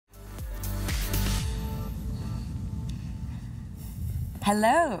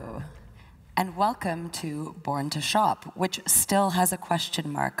Hello, and welcome to Born to Shop, which still has a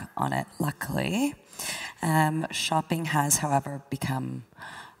question mark on it, luckily. Shopping has, however, become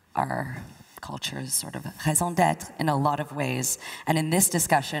our culture's sort of raison d'etre in a lot of ways. And in this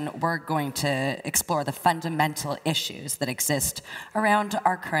discussion, we're going to explore the fundamental issues that exist around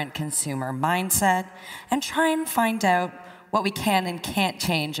our current consumer mindset and try and find out what we can and can't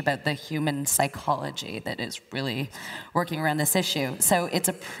change about the human psychology that is really working around this issue. So it's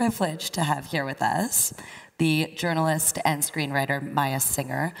a privilege to have here with us the journalist and screenwriter Maya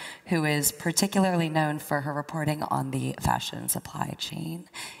Singer, who is particularly known for her reporting on the fashion supply chain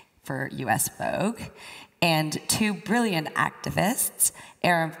for US Vogue, and two brilliant activists,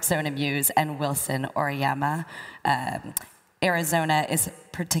 Arizona Muse and Wilson Oryema. Arizona is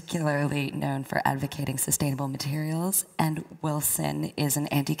particularly known for advocating sustainable materials, and Wilson is an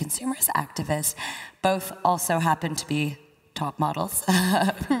anti-consumerist activist. Both also happen to be top models,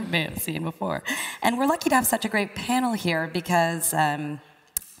 you may have seen before. And we're lucky to have such a great panel here because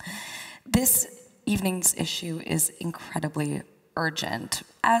this evening's issue is incredibly urgent,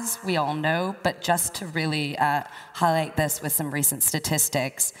 as we all know, but just to really highlight this with some recent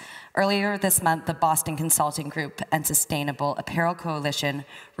statistics. Earlier this month, the Boston Consulting Group and Sustainable Apparel Coalition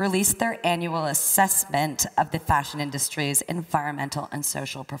released their annual assessment of the fashion industry's environmental and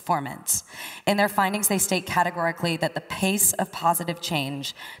social performance. In their findings, they state categorically that the pace of positive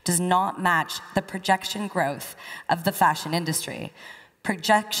change does not match the projection growth of the fashion industry.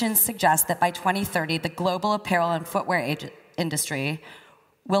 Projections suggest that by 2030, the global apparel and footwear industry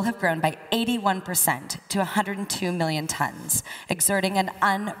will have grown by 81% to 102 million tons, exerting an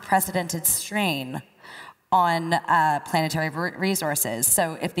unprecedented strain on planetary resources.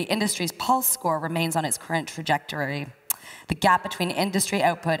 So if the industry's pulse score remains on its current trajectory, the gap between industry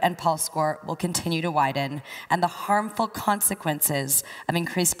output and pulse score will continue to widen, and the harmful consequences of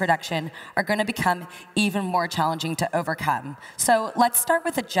increased production are going to become even more challenging to overcome. So let's start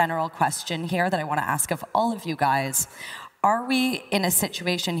with a general question here that I want to ask of all of you guys. Are we in a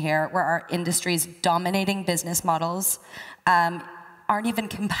situation here where our industry's dominating business models aren't even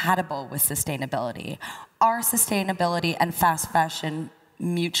compatible with sustainability? Are sustainability and fast fashion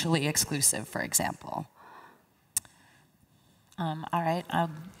mutually exclusive, for example? All right,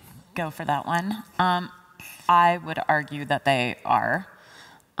 I'll go for that one. I would argue that they are.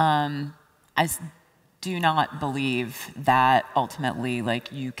 I do not believe that ultimately,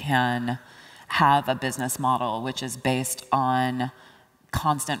 like, you can have a business model which is based on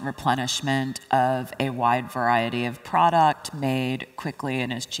constant replenishment of a wide variety of product made quickly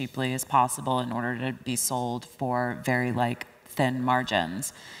and as cheaply as possible in order to be sold for very thin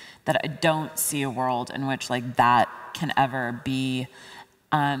margins. That I don't see a world in which that can ever be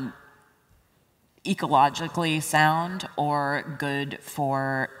ecologically sound or good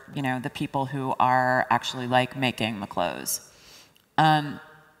for the people who are actually making the clothes.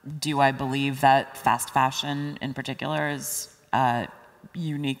 Do I believe that fast fashion in particular is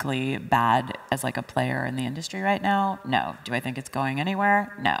uniquely bad as a player in the industry right now? No. Do I think it's going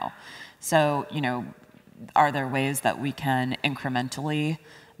anywhere? No. So, are there ways that we can incrementally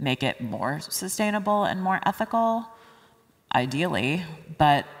make it more sustainable and more ethical? Ideally,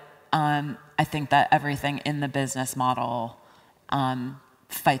 but I think that everything in the business model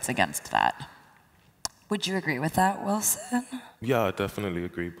fights against that. Would you agree with that, Wilson? Yeah, I definitely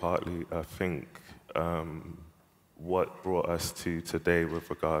agree partly. I think what brought us to today with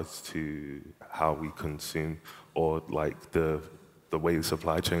regards to how we consume or the way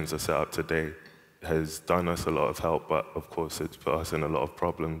supply chains are set up today has done us a lot of help, but of course it's put us in a lot of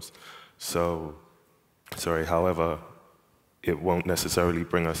problems. So, however, it won't necessarily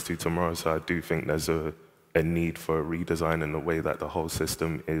bring us to tomorrow, so I do think there's a need for a redesign in the way that the whole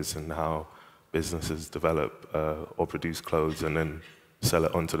system is and how businesses develop or produce clothes and then sell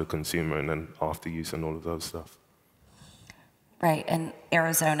it onto the consumer and then after use and all of those stuff. Right, and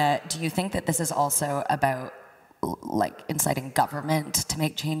Arizona, do you think that this is also about inciting government to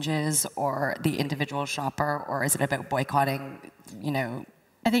make changes or the individual shopper, or is it about boycotting,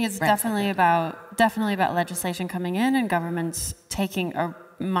 I think it's definitely about legislation coming in and governments taking a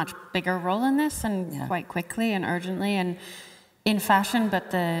much bigger role in this and quite quickly and urgently and in fashion,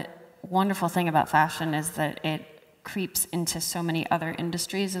 but the wonderful thing about fashion is that it creeps into so many other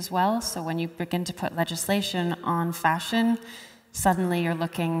industries as well. So when you begin to put legislation on fashion, suddenly you're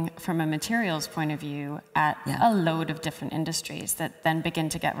looking from a materials point of view at a load of different industries that then begin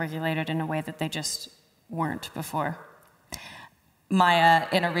to get regulated in a way that they just weren't before. Maya,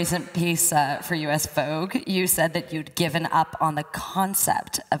 in a recent piece for US Vogue, you said that you'd given up on the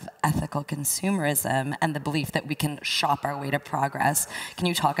concept of ethical consumerism and the belief that we can shop our way to progress. Can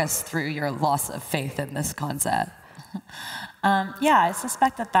you talk us through your loss of faith in this concept? Yeah, I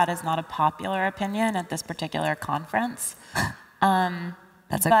suspect that that is not a popular opinion at this particular conference.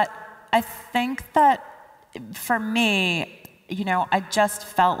 But I think that for me, you know, I just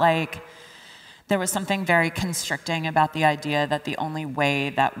felt like there was something very constricting about the idea that the only way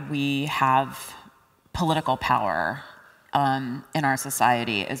that we have political power in our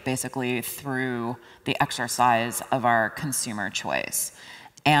society is basically through the exercise of our consumer choice.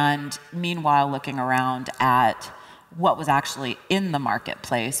 And meanwhile, looking around at what was actually in the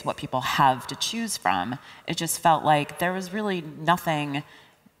marketplace, what people have to choose from, it just felt like there was really nothing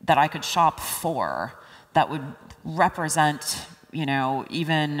that I could shop for that would represent, you know,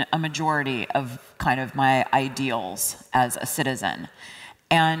 even a majority of kind of my ideals as a citizen.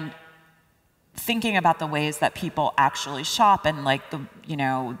 And thinking about the ways that people actually shop and like the, you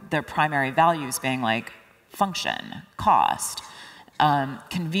know, their primary values being like function, cost,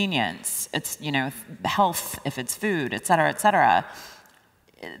 convenience, it's, you know, health if it's food, et cetera,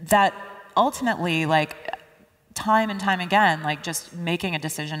 that ultimately, like, time and time again, like just making a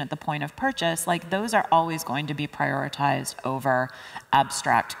decision at the point of purchase, like those are always going to be prioritized over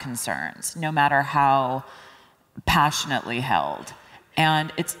abstract concerns, no matter how passionately held.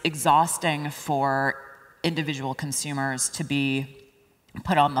 And it's exhausting for individual consumers to be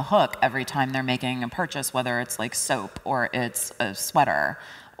put on the hook every time they're making a purchase, whether it's like soap or it's a sweater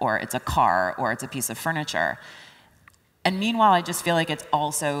or it's a car or it's a piece of furniture. And meanwhile, I just feel like it's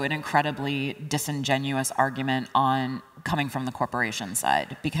also an incredibly disingenuous argument on coming from the corporation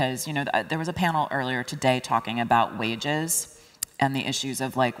side, because, you know, there was a panel earlier today talking about wages and the issues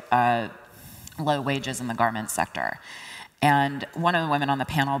of like low wages in the garment sector. And one of the women on the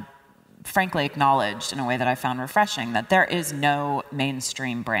panel frankly acknowledged in a way that I found refreshing that there is no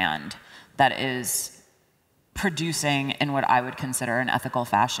mainstream brand that is producing in what I would consider an ethical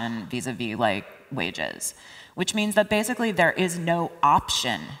fashion vis-a-vis like wages, which means that basically there is no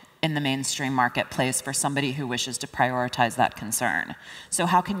option in the mainstream marketplace for somebody who wishes to prioritize that concern. So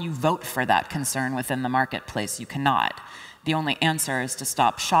how can you vote for that concern within the marketplace? You cannot. The only answer is to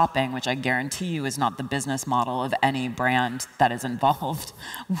stop shopping, which I guarantee you is not the business model of any brand that is involved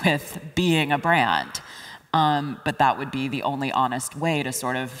with being a brand. But that would be the only honest way to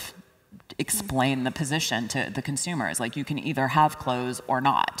sort of explain the position to the consumers. Like, you can either have clothes or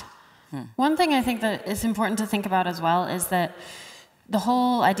not. One thing I think that is important to think about as well is that the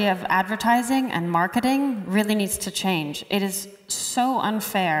whole idea of advertising and marketing really needs to change. It is so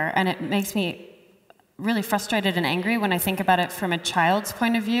unfair, and it makes me really frustrated and angry when I think about it from a child's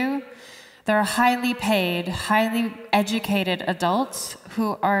point of view. There are highly paid, highly educated adults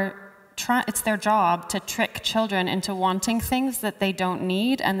who are it's their job to trick children into wanting things that they don't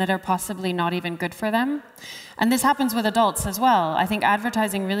need and that are possibly not even good for them. And this happens with adults as well. I think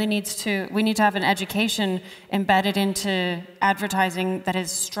advertising really we need to have an education embedded into advertising that is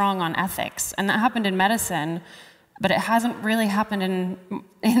strong on ethics. And that happened in medicine, but it hasn't really happened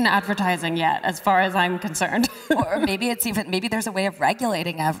in advertising yet, as far as I'm concerned. Or maybe maybe there's a way of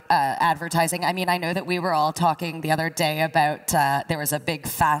regulating advertising. I mean, I know that we were all talking the other day about there was a big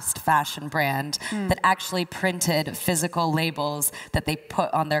fast fashion brand that actually printed physical labels that they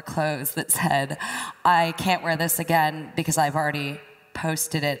put on their clothes that said, "I can't wear this again because I've already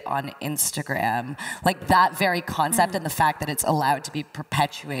posted it on Instagram." Like, that very concept and the fact that it's allowed to be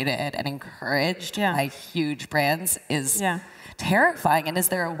perpetuated and encouraged by huge brands is terrifying. And is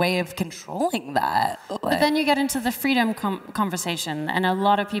there a way of controlling that? But then you get into the freedom conversation, and a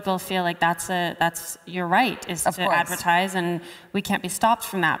lot of people feel like that's your right is to advertise, and we can't be stopped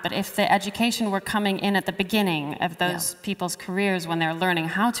from that. But if the education were coming in at the beginning of those people's careers when they're learning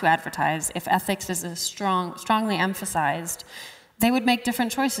how to advertise, if ethics is strongly emphasized, they would make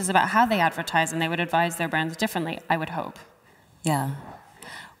different choices about how they advertise, and they would advise their brands differently, I would hope. Yeah.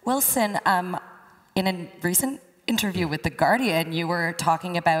 Wilson, in a recent interview with The Guardian, you were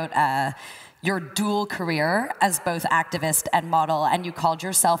talking about your dual career as both activist and model, and you called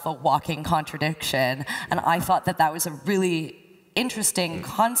yourself a walking contradiction. And I thought that that was a really interesting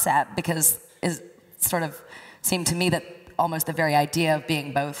concept, because it sort of seemed to me that almost the very idea of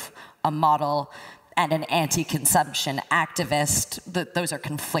being both a model and an anti-consumption activist, those are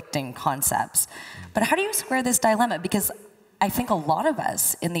conflicting concepts. But how do you square this dilemma? Because I think a lot of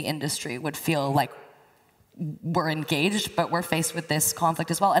us in the industry would feel like we're engaged, but we're faced with this conflict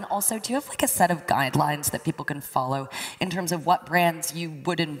as well. And also, do you have like a set of guidelines that people can follow in terms of what brands you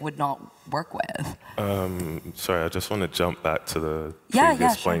would and would not work with? Sorry, I just want to jump back to the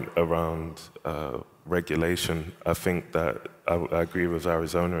previous point around regulation. I think that I agree with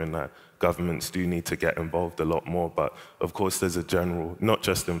Arizona in that governments do need to get involved a lot more, but of course there's a general, not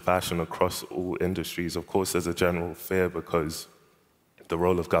just in fashion, across all industries, of course there's a general fear because the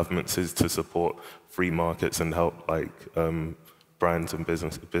role of governments is to support free markets and help like brands and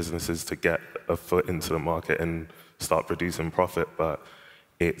businesses to get a foot into the market and start producing profit. But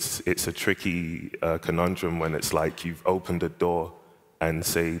it's a tricky conundrum when it's like you've opened a door and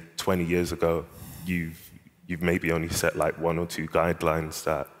say 20 years ago you've maybe only set like 1 or 2 guidelines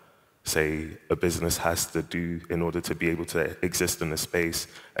that say a business has to do in order to be able to exist in a space,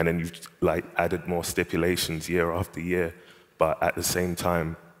 and then you've like added more stipulations year after year. But at the same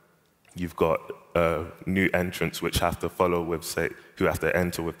time, you've got new entrants which have to follow with, say, who have to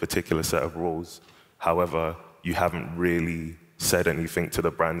enter with a particular set of rules. However, you haven't really said anything to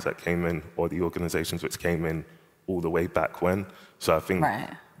the brands that came in or the organizations which came in all the way back when. So I think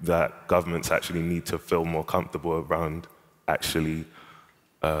that governments actually need to feel more comfortable around actually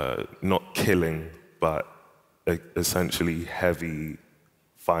not killing, but essentially heavy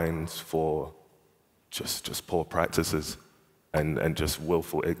fines for just poor practices and just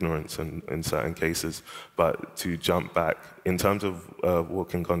willful ignorance in certain cases. But to jump back, in terms of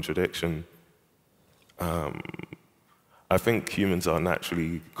walking contradiction, I think humans are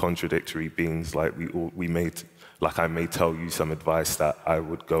naturally contradictory beings. Like I may tell you some advice that I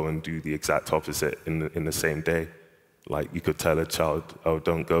would go and do the exact opposite in the same day. Like you could tell a child, oh,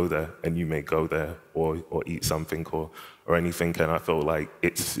 don't go there, and you may go there or eat something or anything. And I feel like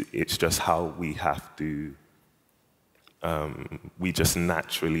it's just how we have to, we just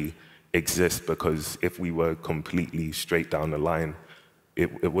naturally exist, because if we were completely straight down the line,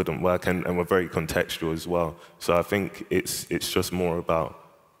 it wouldn't work, and we're very contextual as well. So I think it's just more about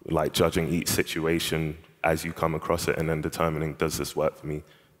like judging each situation as you come across it and then determining, does this work for me?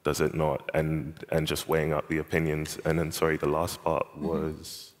 Does it not? And just weighing up the opinions. And then, sorry, the last part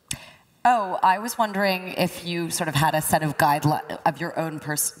was... Oh, I was wondering if you sort of had a set of guidelines of your own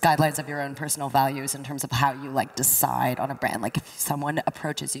personal values in terms of how you like decide on a brand. Like if someone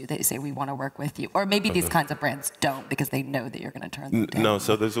approaches you, they say, we want to work with you. Or maybe these kinds of brands don't because they know that you're going to turn them down. No,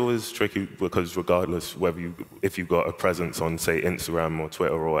 so there's always tricky, because regardless if you've got a presence on, say, Instagram or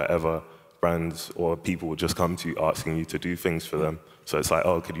Twitter or whatever, brands or people will just come to you asking you to do things for them. So it's like,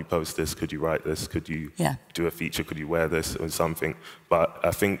 oh, could you post this? Could you write this? Could you do a feature? Could you wear this or something? But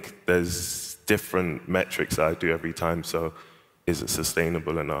I think there's different metrics that I do every time. So is it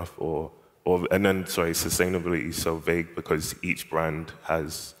sustainable enough? And then, sorry, sustainability is so vague because each brand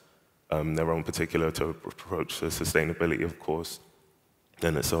has their own particular approach to sustainability, of course.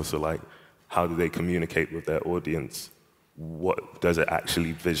 Then it's also like, how do they communicate with their audience? What does it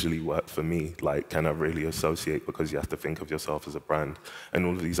actually visually work for me? Like, can I really associate? Because you have to think of yourself as a brand and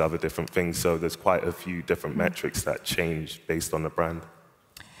all of these other different things. So there's quite a few different metrics that change based on the brand.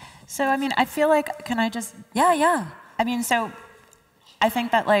 So, I mean, I feel like, can I just... Yeah. I mean, so I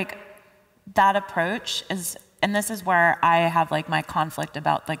think that like that approach is, and this is where I have like my conflict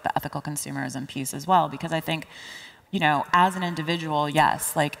about like the ethical consumerism piece as well, because I think, you know, as an individual,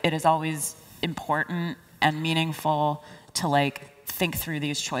 yes, like it is always important and meaningful to like think through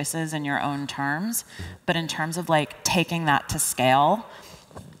these choices in your own terms. But in terms of like taking that to scale,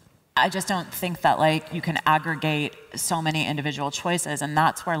 I just don't think that like you can aggregate so many individual choices. And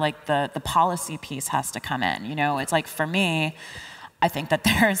that's where like the policy piece has to come in. You know, it's like for me, I think that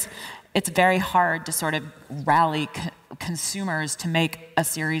it's very hard to sort of rally consumers to make a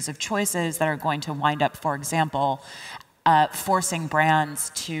series of choices that are going to wind up, for example, forcing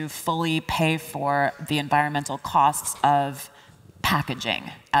brands to fully pay for the environmental costs of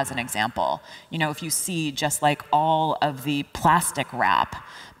packaging, as an example. You know, if you see just like all of the plastic wrap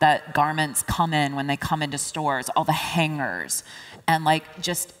that garments come in when they come into stores, all the hangers, and like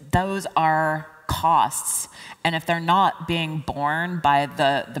just those are costs. And if they're not being borne by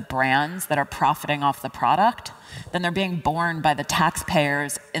the brands that are profiting off the product, then they're being borne by the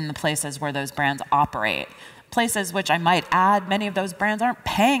taxpayers in the places where those brands operate. Places which I might add, many of those brands aren't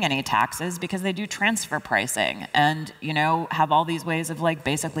paying any taxes because they do transfer pricing and, you know, have all these ways of like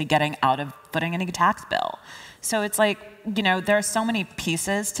basically getting out of footing any tax bill. So it's like, you know, there are so many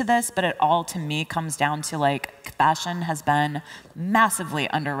pieces to this, but it all to me comes down to like fashion has been massively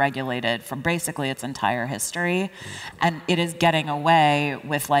underregulated for basically its entire history. And it is getting away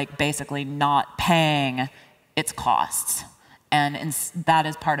with like basically not paying its costs. And that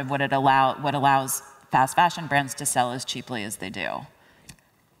is part of what allows fast fashion brands to sell as cheaply as they do.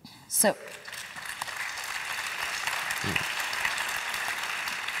 So,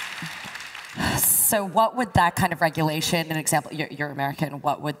 so what would that kind of regulation, an example, you're American,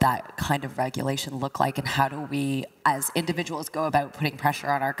 what would that kind of regulation look like, and how do we, as individuals, go about putting pressure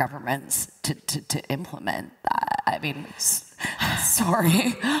on our governments to implement that? I mean,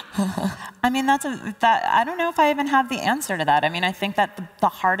 sorry. I mean, I don't know if I even have the answer to that. I mean, I think that the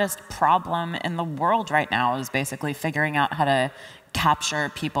hardest problem in the world right now is basically figuring out how to capture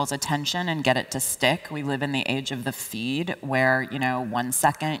people's attention and get it to stick. We live in the age of the feed where, 1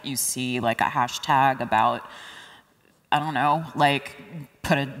 second you see like a hashtag about, I don't know, like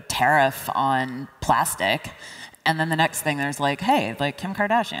put a tariff on plastic. And then the next thing there's like, hey, like Kim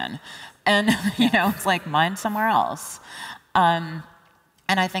Kardashian. And, it's like mine somewhere else. And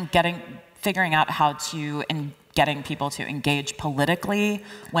I think figuring out how to getting people to engage politically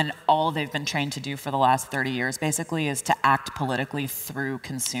when all they've been trained to do for the last 30 years basically is to act politically through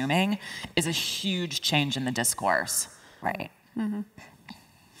consuming is a huge change in the discourse. Right. Mm-hmm.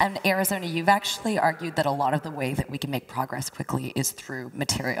 And Arizona, you've actually argued that a lot of the way that we can make progress quickly is through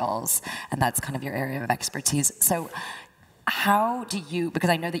materials, and that's kind of your area of expertise. So how do you, because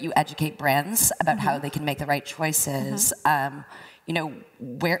I know that you educate brands about how they can make the right choices,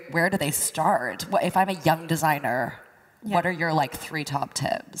 where do they start? If I'm a young designer, what are your 3 top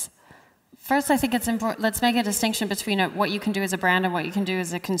tips? First, I think it's important, let's make a distinction between what you can do as a brand and what you can do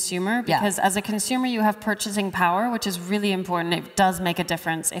as a consumer, because as a consumer you have purchasing power, which is really important. It does make a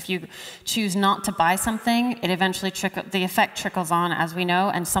difference. If you choose not to buy something, it eventually the effect trickles on, as we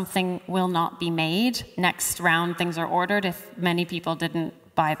know, and something will not be made. Next round things are ordered if many people didn't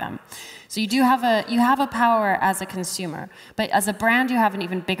buy them. So you have a power as a consumer, but as a brand you have an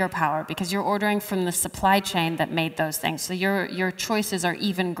even bigger power because you're ordering from the supply chain that made those things. So your choices are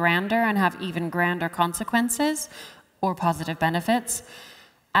even grander and have even grander consequences or positive benefits.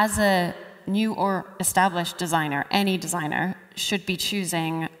 As a new or established designer, any designer should be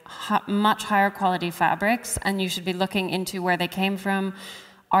choosing much higher quality fabrics, and you should be looking into where they came from.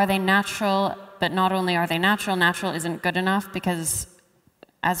 Are they natural? But not only are they natural, natural isn't good enough because,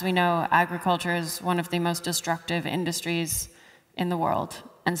 as we know, agriculture is one of the most destructive industries in the world.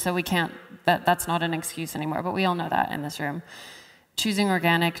 And so we can't, that's not an excuse anymore, but we all know that in this room. Choosing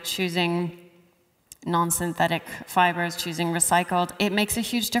organic, choosing non-synthetic fibers, choosing recycled, it makes a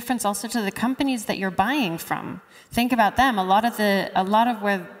huge difference also to the companies that you're buying from. Think about them. A lot of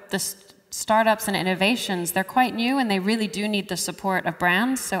where the startups and innovations, they're quite new and they really do need the support of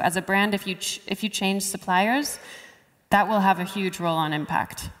brands. So as a brand, if you change suppliers, that will have a huge role-on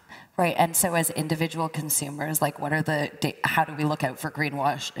impact. Right, and so as individual consumers, what are how do we look out for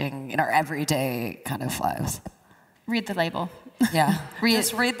greenwashing in our everyday kind of lives? Read the label. Yeah,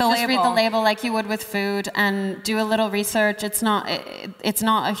 just read the label. Just read the label like you would with food, and do a little research. It's not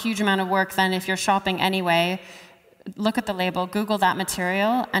a huge amount of work then if you're shopping anyway. Look at the label, Google that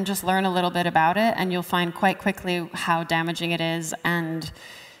material, and just learn a little bit about it, and you'll find quite quickly how damaging it is, and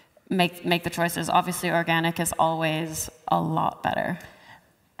make the choices. Obviously, organic is always a lot better.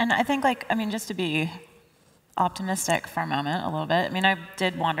 And I think, just to be optimistic for a moment, a little bit. I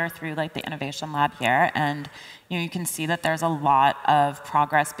did wander through the innovation lab here, and you can see that there's a lot of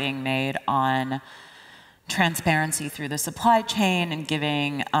progress being made on transparency through the supply chain and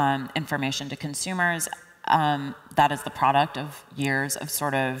giving information to consumers. That is the product of years of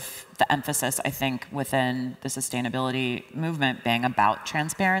sort of the emphasis, I think, within the sustainability movement being about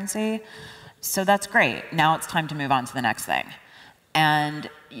transparency. So that's great. Now it's time to move on to the next thing. And,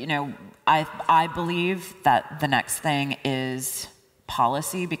 I believe that the next thing is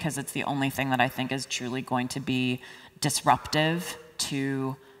policy, because it's the only thing that I think is truly going to be disruptive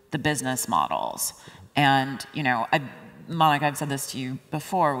to the business models. And, Monica, I've said this to you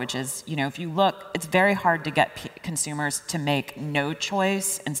before, which is, if you look, it's very hard to get consumers to make no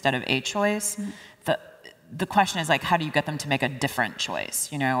choice instead of a choice. Mm-hmm. The question is, how do you get them to make a different choice?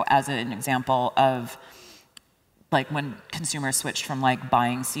 As an example of, when consumers switched from,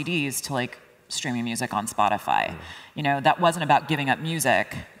 buying CDs to, streaming music on Spotify. That wasn't about giving up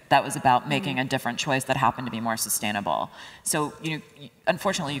music. That was about making a different choice that happened to be more sustainable. So,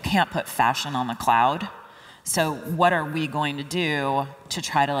 unfortunately, you can't put fashion on the cloud. So what are we going to do to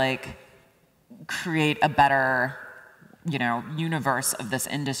try to create a better, universe of this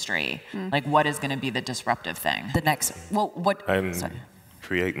industry? What is going to be the disruptive thing? The next,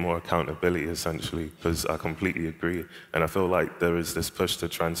 create more accountability, essentially, because I completely agree. And I feel like there is this push to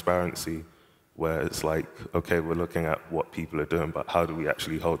transparency where it's okay, we're looking at what people are doing, but how do we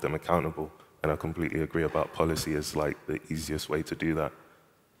actually hold them accountable? And I completely agree about policy is the easiest way to do that.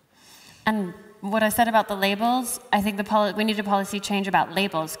 And what I said about the labels, I think we need a policy change about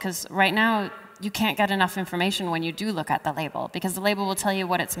labels, because right now you can't get enough information when you do look at the label, because the label will tell you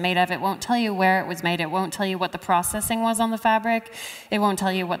what it's made of. It won't tell you where it was made. It won't tell you what the processing was on the fabric. It won't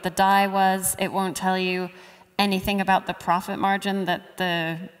tell you what the dye was. It won't tell you anything about the profit margin that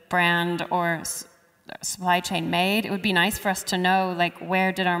the brand or supply chain made. It would be nice for us to know, like,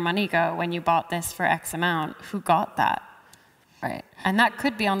 where did our money go when you bought this for X amount? Who got that? Right. And that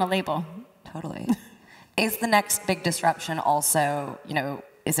could be on the label. Totally. Is the next big disruption also, you know,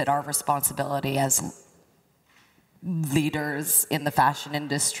 is it our responsibility as leaders in the fashion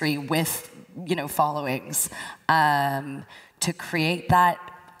industry with, you know, followings, to create that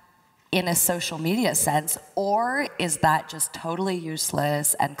in a social media sense, or is that just totally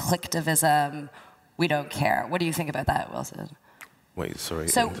useless and clicktivism? We don't care. What do you think about that, Wilson? Wait, sorry.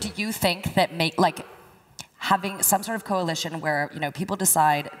 So do you think that having some sort of coalition where, you know, people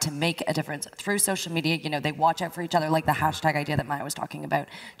decide to make a difference through social media, you know, they watch out for each other, like the hashtag idea that Maya was talking about.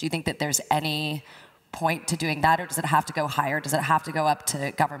 Do you think that there's any point to doing that, or does it have to go higher? Does it have to go up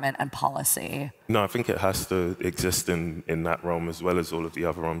to government and policy? No, I think it has to exist in that realm as well as all of the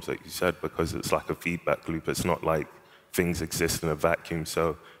other realms that you said, because it's like a feedback loop. It's not like things exist in a vacuum.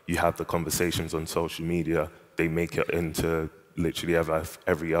 So you have the conversations on social media, they make it into literally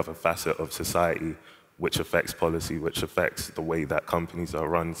every other facet of society, which affects policy, which affects the way that companies are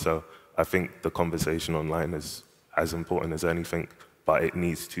run. So I think the conversation online is as important as anything, but it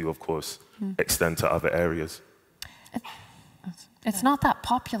needs to, of course, extend to other areas. It's not that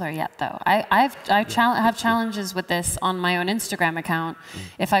popular yet, though. I have challenges with this on my own Instagram account.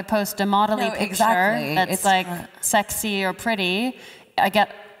 If I post a modeling picture that's like sexy or pretty, I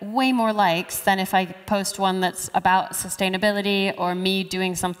get way more likes than if I post one that's about sustainability or me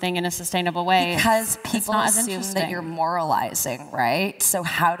doing something in a sustainable way. Because people assume that you're moralizing, right? So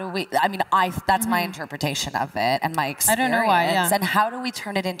how do we, I mean, that's my interpretation of it and my experience. I don't know why, yeah. And how do we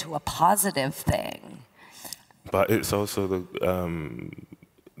turn it into a positive thing? But it's also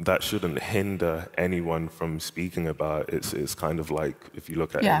that shouldn't hinder anyone from speaking about it. It's kind of like, if you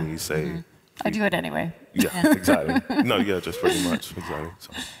look at it and you say, I do it anyway. Yeah, exactly. No, yeah, just pretty much, exactly.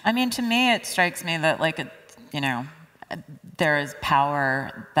 So. I mean, to me, it strikes me that, like, you know, there is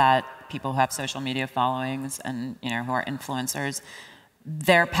power that people who have social media followings and, you know, who are influencers,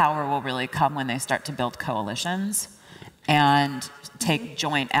 their power will really come when they start to build coalitions and take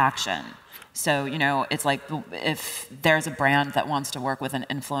joint action. So, you know, it's like if there's a brand that wants to work with an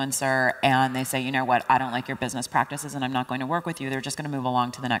influencer and they say, you know what, I don't like your business practices and I'm not going to work with you, they're just going to move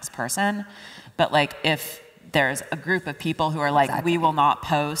along to the next person. But like if there's a group of people who are like, we will not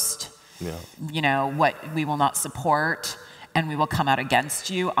post, you know, what we will not support and we will come out against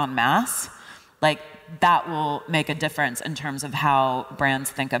you en masse, like that will make a difference in terms of how brands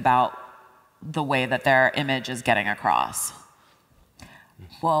think about the way that their image is getting across.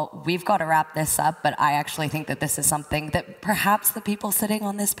 Well, we've got to wrap this up, but I actually think that this is something that perhaps the people sitting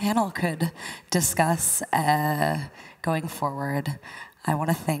on this panel could discuss going forward. I want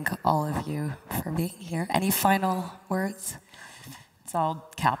to thank all of you for being here. Any final words? It's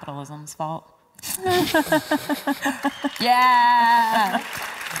all capitalism's fault. Yeah!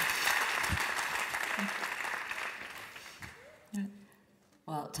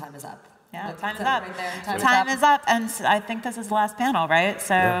 Well, time is up. Yeah, time is up. Time is up, and I think this is the last panel, right?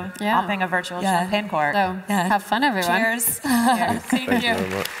 So, popping a virtual champagne cork. So, have fun, everyone. Cheers. Cheers. Thank you very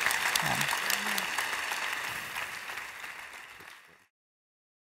much.